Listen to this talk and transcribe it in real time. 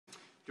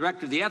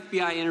Director, the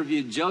FBI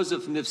interviewed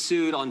Joseph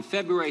Mifsud on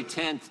February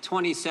 10th,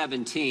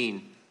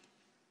 2017.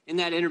 In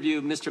that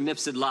interview, Mr.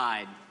 Mifsud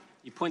lied.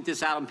 You point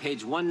this out on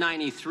page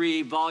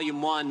 193,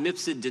 volume 1.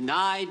 Mifsud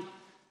denied.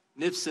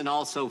 Mifsud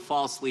also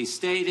falsely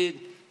stated.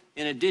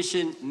 In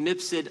addition,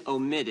 Mifsud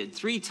omitted.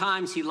 3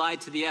 times he lied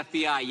to the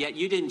FBI, yet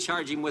you didn't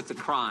charge him with the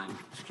crime.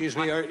 Excuse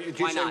me, did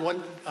you say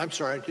one? I'm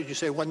sorry, did you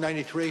say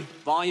 193?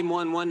 Volume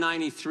 1,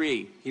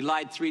 193. He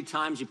lied 3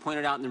 times. You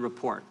pointed out in the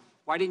report.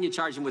 Why didn't you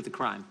charge him with the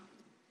crime?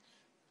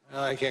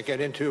 I can't get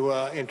into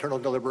internal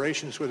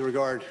deliberations with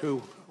regard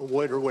who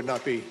would or would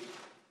not be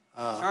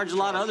charged a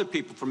lot of other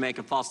people for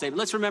making false statements.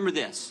 Let's remember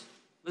this.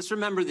 Let's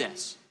remember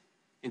this.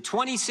 In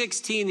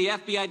 2016, the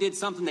FBI did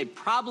something they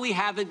probably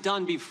haven't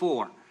done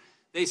before.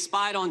 They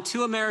spied on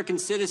 2 American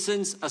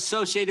citizens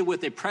associated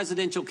with a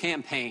presidential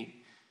campaign,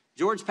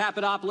 George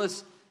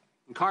Papadopoulos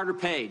and Carter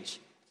Page.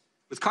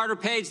 With Carter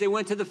Page, they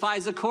went to the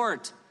FISA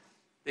court.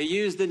 They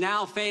used the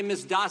now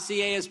famous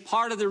dossier as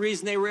part of the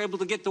reason they were able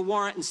to get the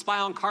warrant and spy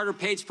on Carter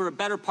Page for a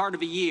better part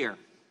of a year.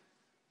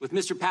 With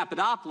Mr.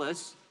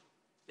 Papadopoulos,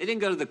 they didn't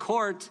go to the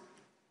court.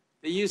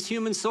 They used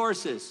human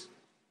sources.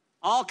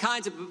 All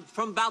kinds of,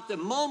 from about the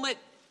moment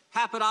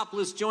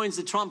Papadopoulos joins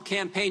the Trump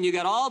campaign, you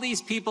got all these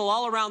people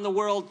all around the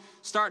world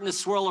starting to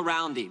swirl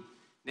around him.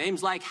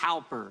 Names like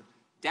Halper,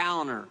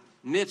 Downer,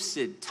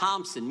 Mifsud,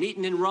 Thompson,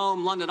 meeting in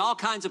Rome, London, all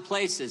kinds of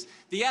places.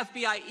 The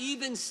FBI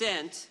even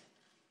sent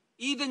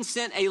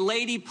a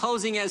lady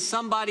posing as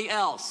somebody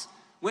else,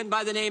 went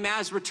by the name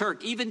Azra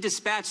Turk, even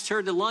dispatched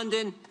her to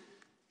London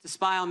to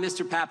spy on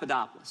Mr.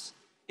 Papadopoulos.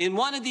 In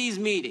one of these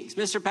meetings,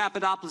 Mr.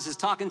 Papadopoulos is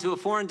talking to a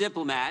foreign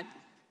diplomat,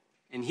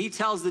 and he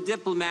tells the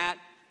diplomat,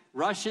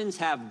 Russians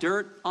have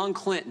dirt on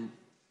Clinton.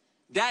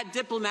 That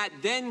diplomat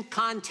then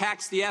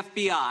contacts the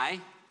FBI,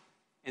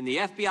 and the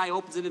FBI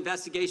opens an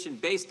investigation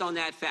based on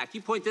that fact.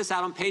 You point this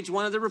out on page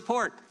 1 of the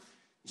report.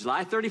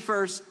 July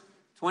 31st,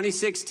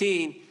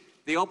 2016,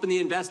 they open the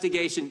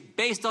investigation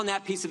based on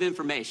that piece of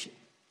information.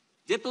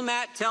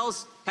 Diplomat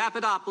tells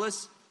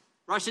Papadopoulos,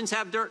 Russians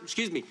have dirt,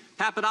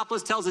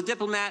 Papadopoulos tells a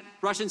diplomat,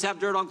 Russians have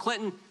dirt on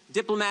Clinton.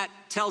 Diplomat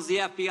tells the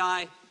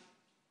FBI.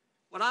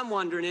 What I'm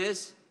wondering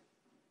is,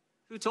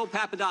 who told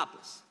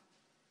Papadopoulos?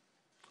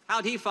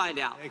 How'd he find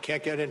out? I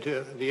can't get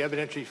into the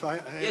evidentiary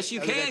file. Yes, you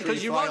can,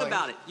 because you wrote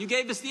about it. You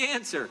gave us the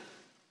answer.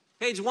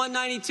 Page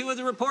 192 of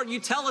the report, you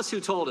tell us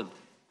who told him.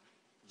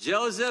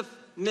 Joseph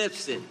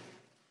Mifsud.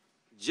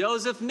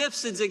 Joseph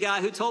Mifsud's the guy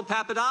who told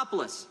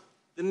Papadopoulos.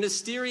 The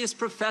mysterious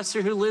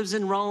professor who lives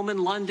in Rome and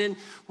London,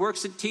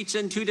 teaches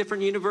in 2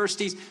 different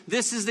universities.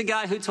 This is the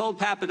guy who told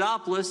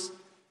Papadopoulos.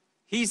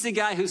 He's the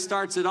guy who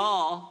starts it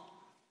all.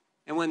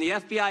 And when the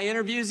FBI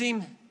interviews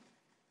him,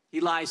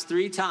 he lies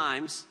 3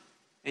 times,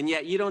 and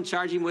yet you don't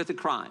charge him with a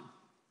crime.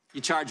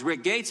 You charge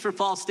Rick Gates for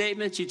false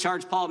statements. You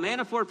charge Paul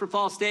Manafort for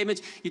false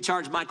statements. You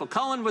charge Michael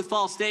Cohen with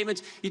false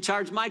statements. You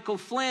charge Michael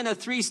Flynn, a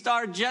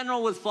 3-star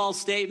general, with false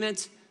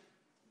statements.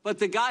 But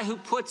the guy who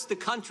puts the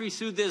country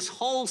through this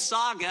whole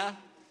saga,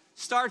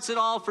 starts it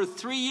all for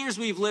 3 years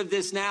we've lived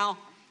this now,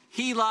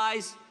 he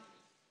lies,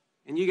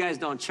 and you guys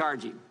don't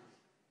charge him.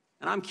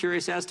 And I'm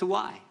curious as to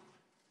why.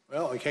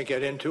 Well, I can't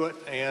get into it,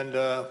 and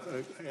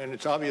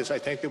it's obvious, I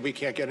think, that we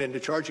can't get into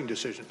charging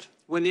decisions.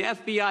 When the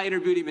FBI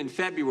interviewed him in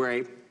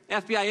February,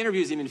 FBI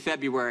interviews him in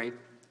February,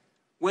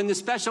 when the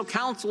special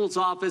counsel's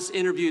office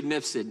interviewed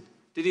Mifsud,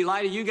 did he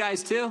lie to you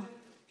guys too?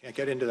 Can't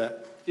get into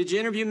that. Did you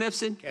interview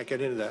Mifsud? Can't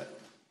get into that.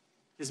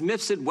 Is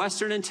Mifsud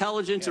Western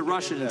intelligence or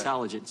Russian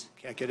intelligence?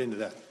 Can't get into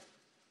that.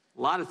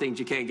 A lot of things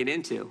you can't get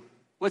into.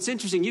 What's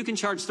interesting, you can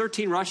charge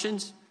 13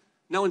 Russians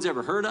no one's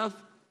ever heard of,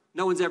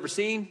 no one's ever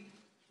seen,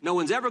 no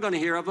one's ever going to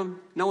hear of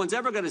them, no one's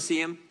ever going to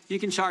see them. You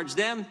can charge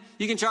them.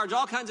 You can charge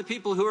all kinds of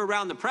people who are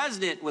around the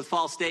president with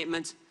false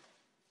statements.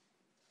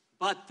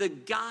 But the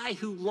guy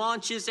who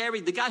launches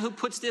the guy who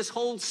puts this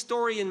whole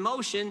story in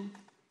motion,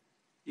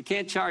 you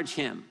can't charge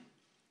him.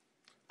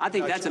 I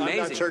think that's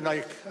amazing.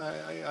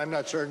 I'm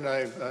not certain I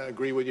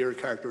agree with your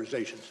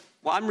characterizations.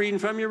 Well, I'm reading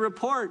from your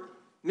report.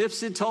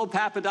 Mifsud told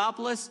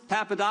Papadopoulos.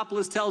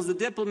 Papadopoulos tells the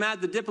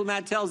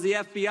diplomat tells the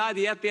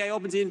FBI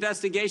opens the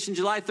investigation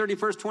July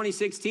 31st,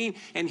 2016,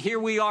 and here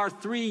we are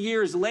 3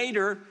 years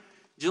later,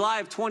 July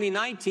of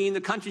 2019,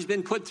 the country's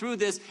been put through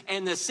this,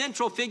 and the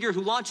central figure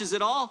who launches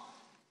it all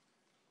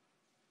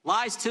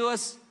lies to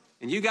us,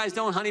 and you guys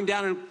don't hunt him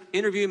down and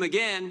interview him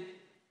again,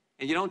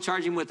 and you don't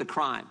charge him with a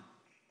crime.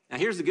 Now,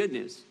 here's the good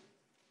news.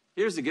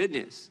 Here's the good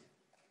news.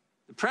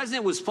 The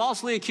president was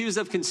falsely accused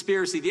of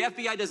conspiracy. The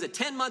FBI does a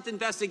 10-month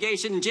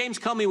investigation, and James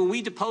Comey, when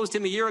we deposed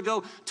him a year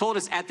ago, told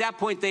us at that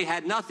point they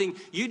had nothing.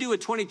 You do a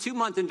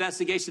 22-month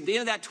investigation. At the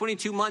end of that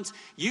 22 months,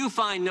 you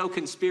find no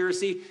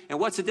conspiracy. And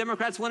what's the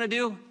Democrats want to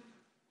do?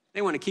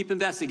 They want to keep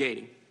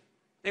investigating.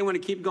 They want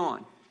to keep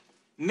going.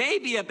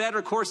 Maybe a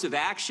better course of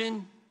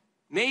action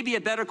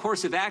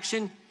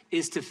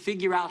is to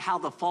figure out how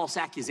the false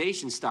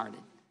accusation started.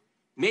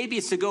 Maybe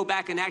it's to go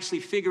back and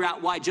actually figure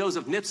out why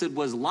Joseph Mifsud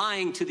was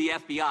lying to the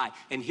FBI.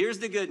 And here's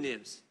the good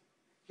news.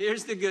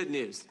 Here's the good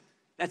news.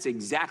 That's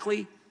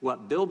exactly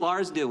what Bill Barr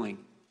is doing.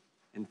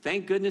 And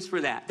thank goodness for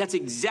that. That's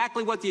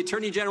exactly what the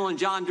Attorney General and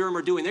John Durham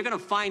are doing. They're going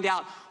to find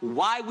out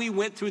why we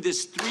went through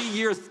this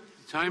three-year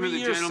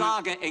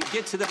saga and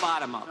get to the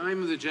bottom of it.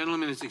 Time of the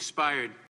gentleman has expired.